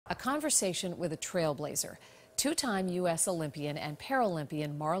A conversation with a trailblazer. Two-time U.S. Olympian and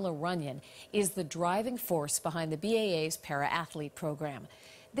Paralympian Marla Runyan is the driving force behind the BAA's para-athlete program.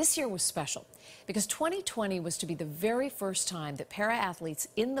 This year was special because 2020 was to be the very first time that para-athletes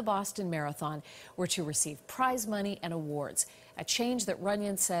in the Boston Marathon were to receive prize money and awards, a change that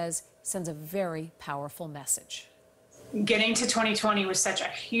Runyan says sends a very powerful message. Getting to 2020 was such a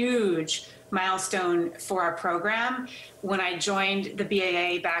huge milestone for our program. When I joined the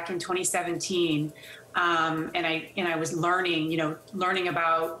BAA back in 2017, and I was learning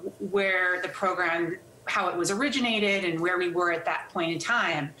about where the program, how it was originated, and where we were at that point in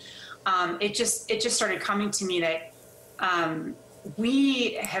time, it just started coming to me that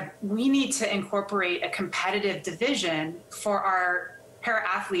we need to incorporate a competitive division for our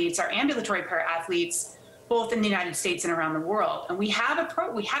para-athletes, our ambulatory para-athletes, both in the United States and around the world. And we had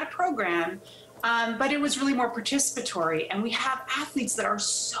a program, but it was really more participatory. And we have athletes that are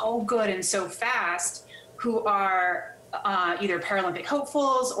so good and so fast who are either Paralympic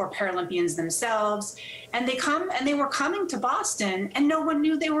hopefuls or Paralympians themselves. And they were coming to Boston and no one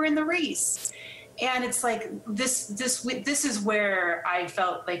knew they were in the race. And it's like, this is where I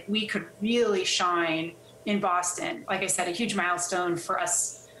felt like we could really shine in Boston. Like I said, a huge milestone for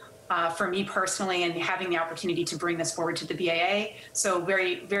us, for me personally, and having the opportunity to bring this forward to the BAA. So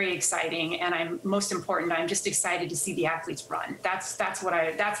very, very exciting. And most important, I'm just excited to see the athletes run. That's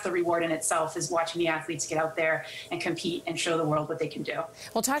the reward in itself, is watching the athletes get out there and compete and show the world what they can do.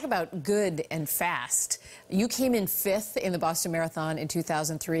 Well, talk about good and fast. You came in 5th in the Boston Marathon in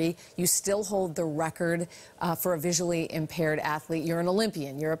 2003. You still hold the record for a visually impaired athlete. You're an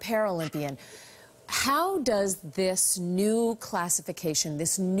Olympian, you're a Paralympian. How does this new classification,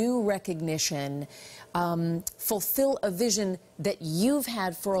 this new recognition, fulfill a vision that you've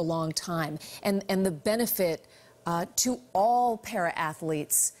had for a long time, and the benefit to all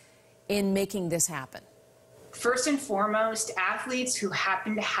para-athletes in making this happen? First and foremost, athletes who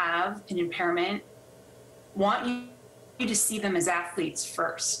happen to have an impairment want you to see them as athletes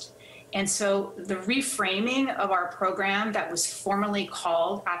first. And so the reframing of our program that was formerly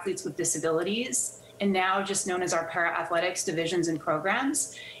called Athletes with Disabilities, and now just known as our para-athletics divisions and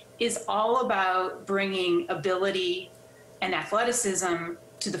programs, is all about bringing ability and athleticism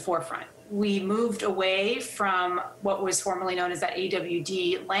to the forefront. We moved away from what was formerly known as that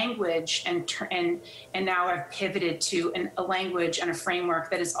AWD language and now have pivoted to a language and a framework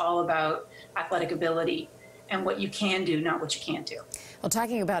that is all about athletic ability and what you can do, not what you can't do. Well,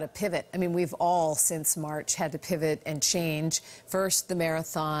 talking about a pivot, I mean, we've all since March had to pivot and change. First, the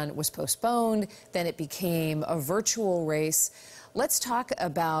marathon was postponed, then it became a virtual race. Let's talk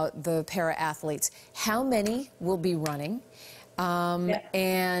about the para-athletes. How many will be running?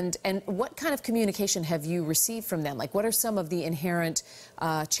 And what kind of communication have you received from them? Like, what are some of the inherent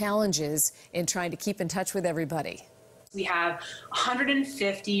challenges in trying to keep in touch with everybody? We have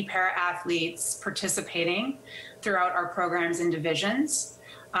 150 para-athletes participating throughout our programs and divisions.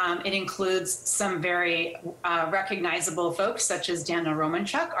 It includes some very recognizable folks, such as Daniel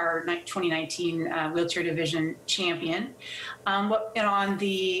Romanchuk, our 2019 wheelchair division champion. And on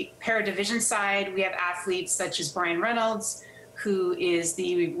the para-division side, we have athletes such as Brian Reynolds, who is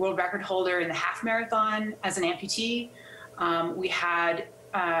the world record holder in the half marathon as an amputee. We had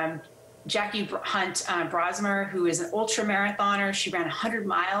Jackie Hunt Brosmer, who is an ultra marathoner. She ran 100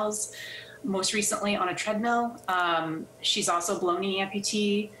 miles most recently on a treadmill. She's also a below-knee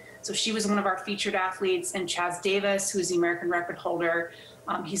amputee. So she was one of our featured athletes. And Chaz Davis, who's the American record holder,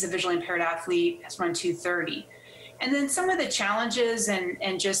 he's a visually impaired athlete, has run 2:30. And then some of the challenges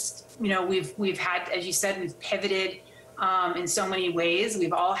and just, we've had, as you said, we've pivoted in so many ways.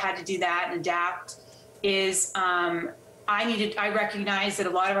 We've all had to do that and adapt. I recognize that a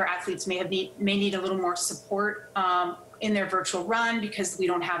lot of our athletes may need a little more support in their virtual run because we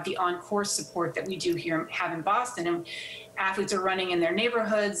don't have the on-course support that we do have in Boston. And athletes are running in their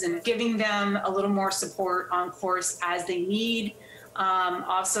neighborhoods, and giving them a little more support on course as they need.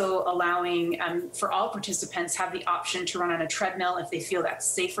 Also allowing for all participants have the option to run on a treadmill if they feel that's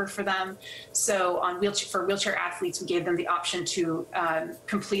safer for them. So for wheelchair athletes, we gave them the option to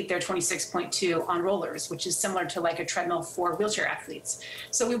complete their 26.2 on rollers, which is similar to like a treadmill for wheelchair athletes.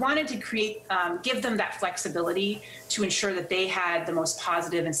 So we wanted to give them that flexibility to ensure that they had the most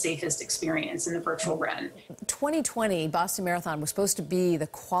positive and safest experience in the virtual run. 2020 Boston Marathon was supposed to be the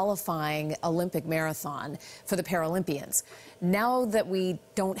qualifying Olympic marathon for the Paralympians. Now that we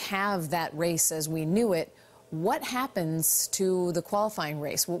don't have that race as we knew it, what happens to the qualifying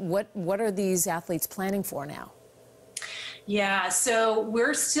race? What are these athletes planning for now? Yeah, so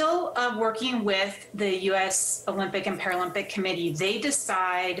we're still working with the U.S. Olympic and Paralympic Committee. They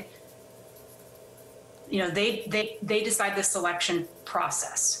decide, they decide the selection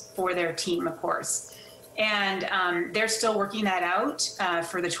process for their team, of course, and they're still working that out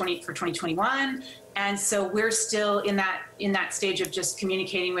for 2021. And so we're still in that stage of just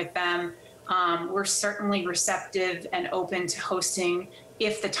communicating with them. We're certainly receptive and open to hosting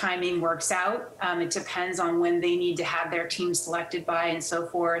if the timing works out. It depends on when they need to have their team selected by and so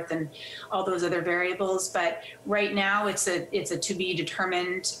forth and all those other variables. But right now it's a to be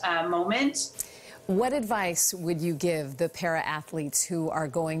determined moment. What advice would you give the para-athletes who are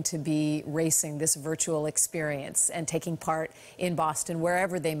going to be racing this virtual experience and taking part in Boston,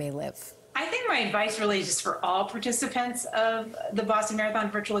 wherever they may live? I think my advice really just for all participants of the Boston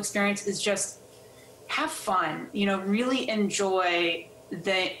Marathon virtual experience is just have fun, really enjoy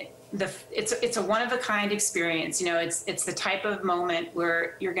it's a one-of-a-kind experience. It's the type of moment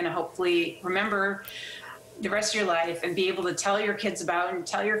where you're going to hopefully remember the rest of your life and be able to tell your kids about and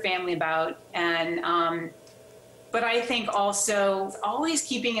tell your family about. And but I think also always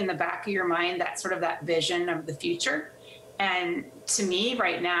keeping in the back of your mind that vision of the future. And to me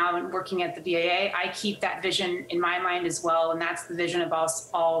right now, and working at the BAA, I keep that vision in my mind as well. And that's the vision of us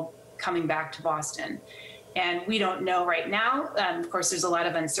all coming back to Boston. And we don't know right now. Of course, there's a lot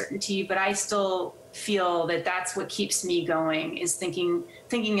of uncertainty, but I still feel that that's what keeps me going, is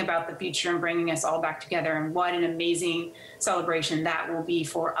thinking about the future and bringing us all back together, and what an amazing celebration that will be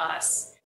for us.